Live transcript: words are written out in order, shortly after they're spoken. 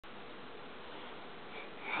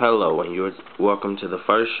Hello, and you're welcome to the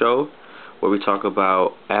first show where we talk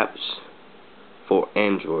about apps for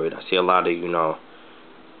Android. I see a lot of,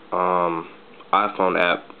 iPhone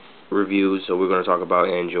app reviews, so we're going to talk about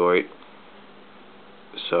Android.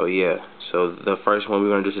 So, yeah. So, the first one we're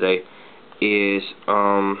going to do today is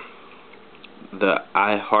the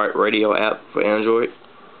Iheartradio app for Android.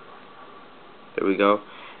 There we go.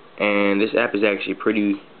 And this app is actually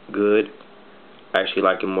pretty good. I actually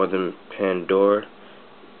like it more than Pandora.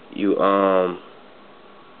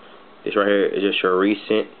 This right here is just your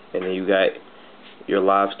recent, and then you got your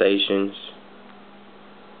live stations.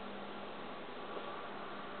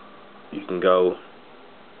 You can go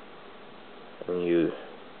and you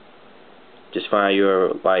just find your,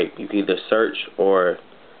 you can either search or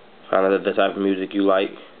find out the type of music you like.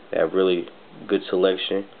 They have really good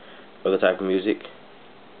selection of the type of music.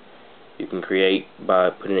 You can create by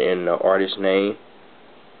putting in the artist name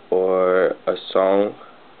or a song.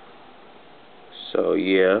 So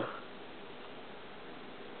yeah.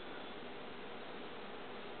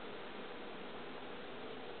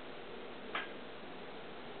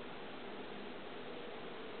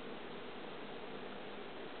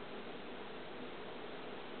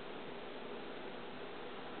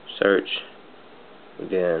 Search,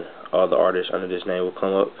 then all the artists under this name will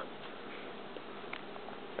come up,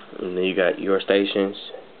 and then you got your stations,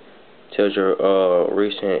 tells your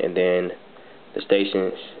recent, and then the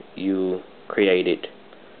stations you created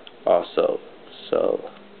also. So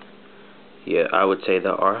yeah, I would say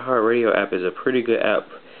the Iheartradio app is a pretty good app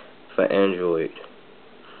for Android.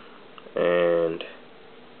 And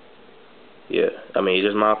yeah, I mean,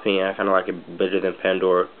 just my opinion, I kind of like it better than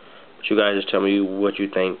Pandora. But you guys just tell me what you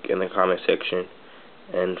think in the comment section.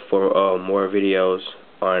 And for more videos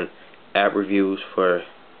on app reviews for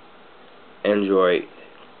Android,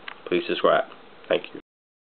 please subscribe. Thank you.